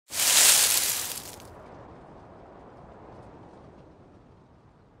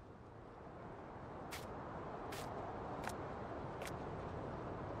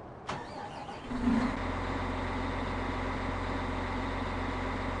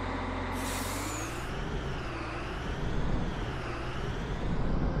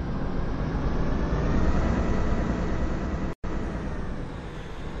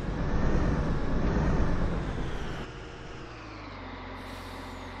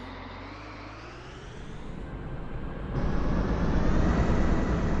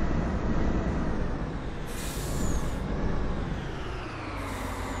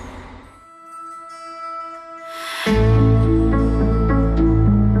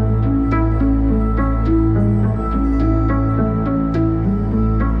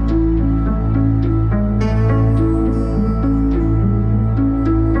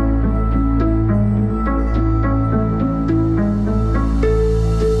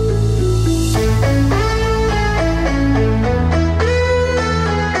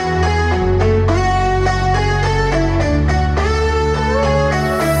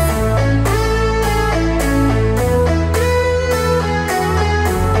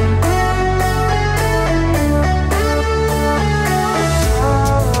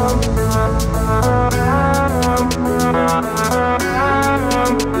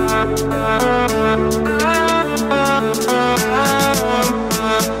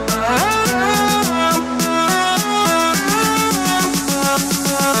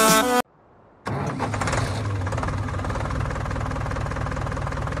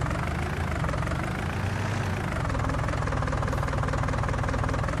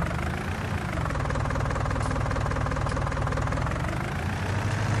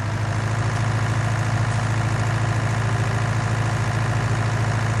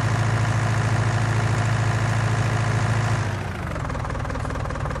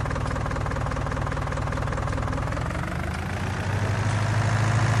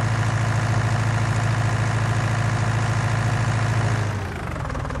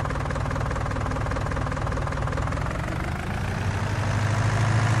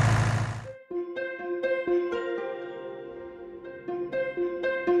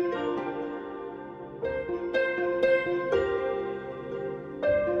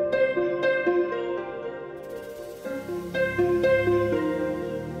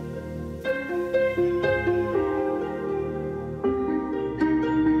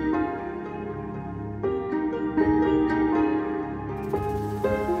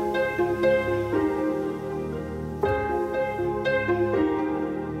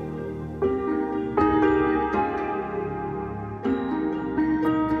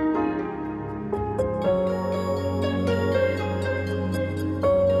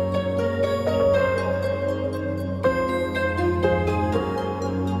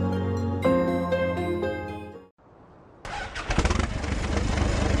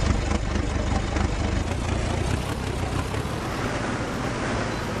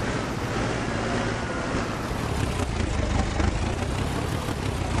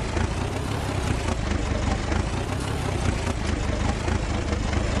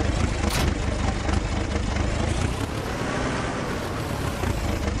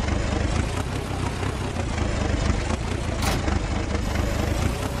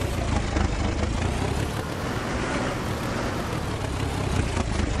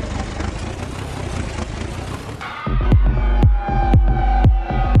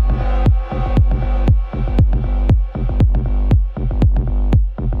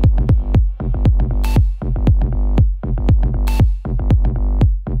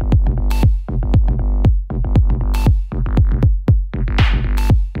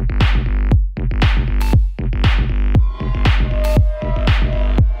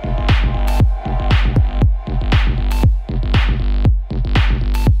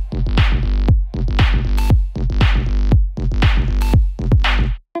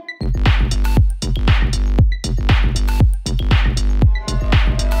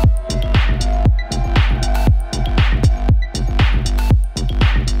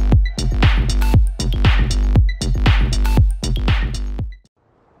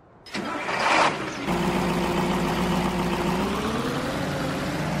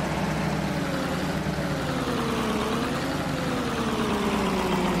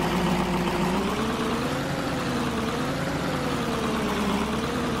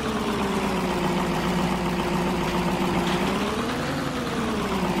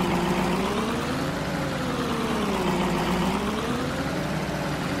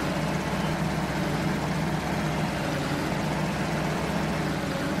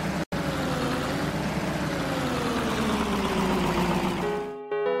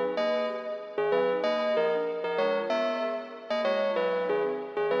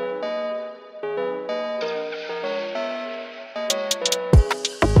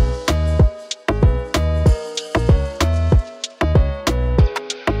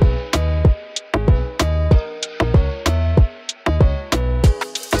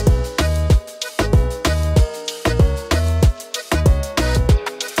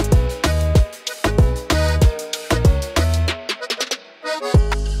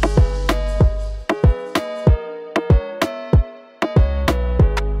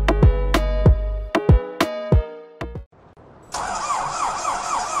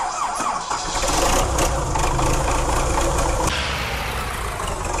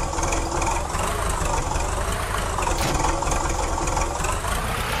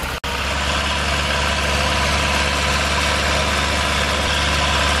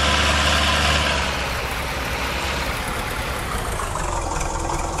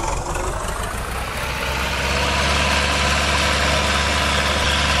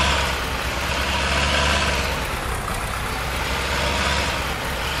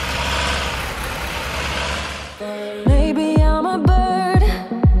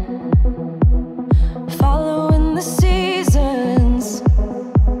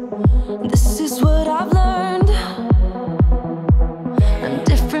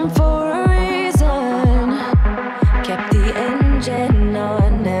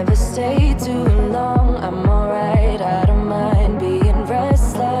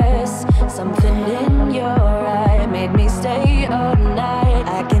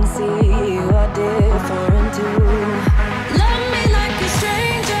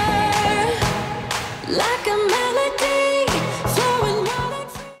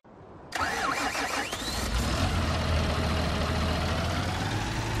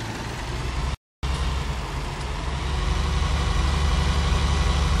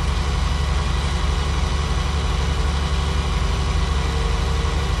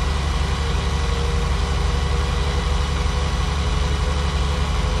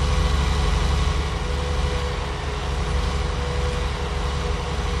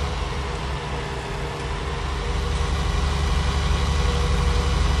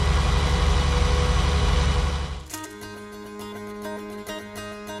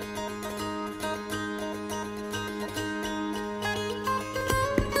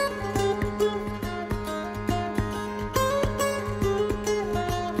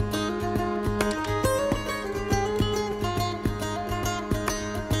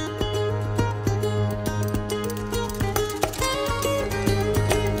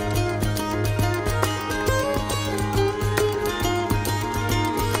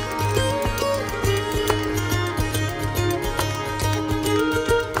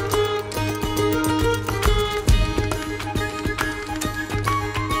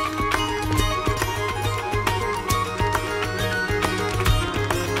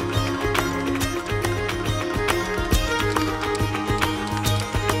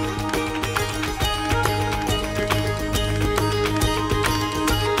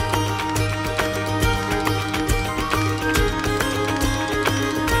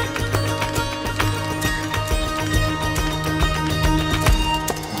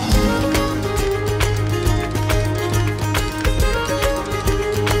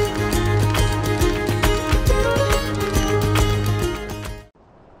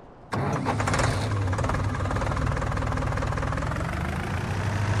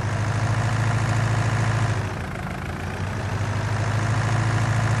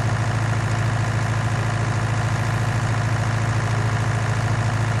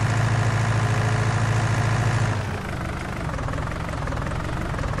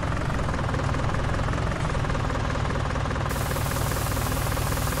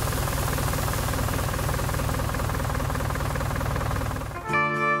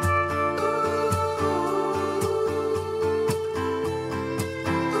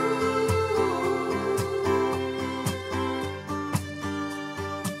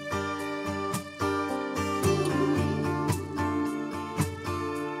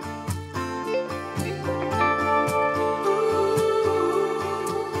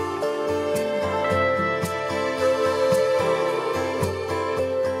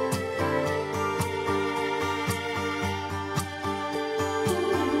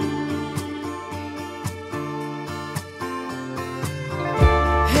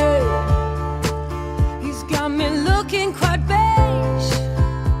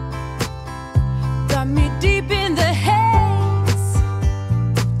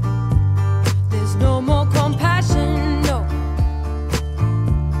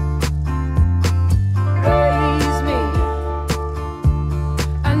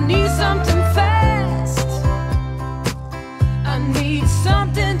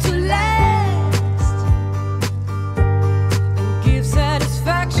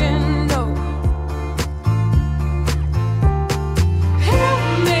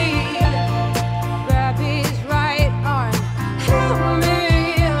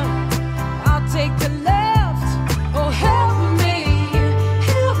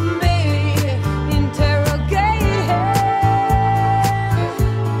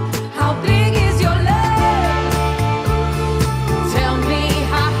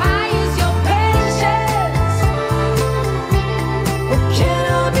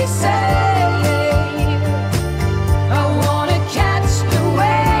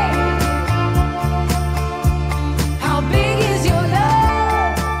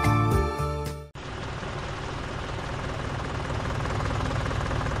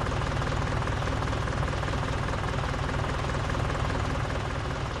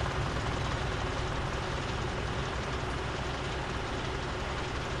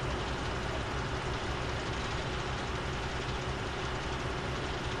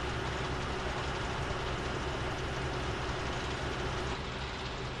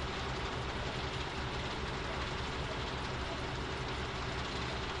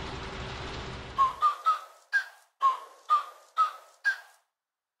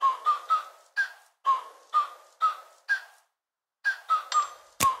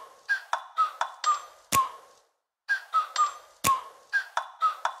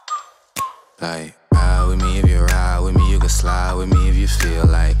Like, ride with me if you ride with me, you can slide with me if you feel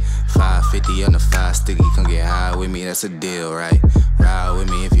like 550 on the 5 sticky, come get high with me, that's a deal, right? Ride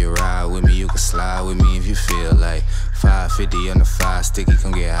with me if you ride with me, you can slide with me if you feel like 550 on the 5 sticky,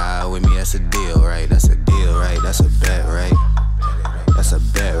 come get high with me, that's a deal, right? That's a deal, right? That's a bet, right? That's a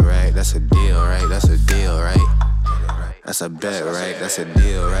bet, right? That's a deal, right? That's a deal, right? That's a bet, right? That's a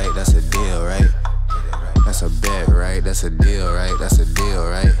deal, right? That's a deal, right? That's a bet, right? That's a deal, right? That's a deal,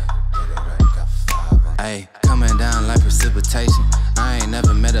 right? Ayy, coming down like precipitation. I ain't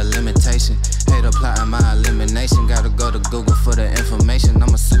never met a limitation. Hate plotting my elimination. Gotta go to Google for the information. I'm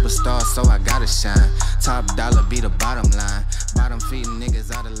a superstar, so I gotta shine. Top dollar be the bottom line. Bottom feeding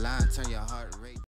niggas out of line. Turn your heart.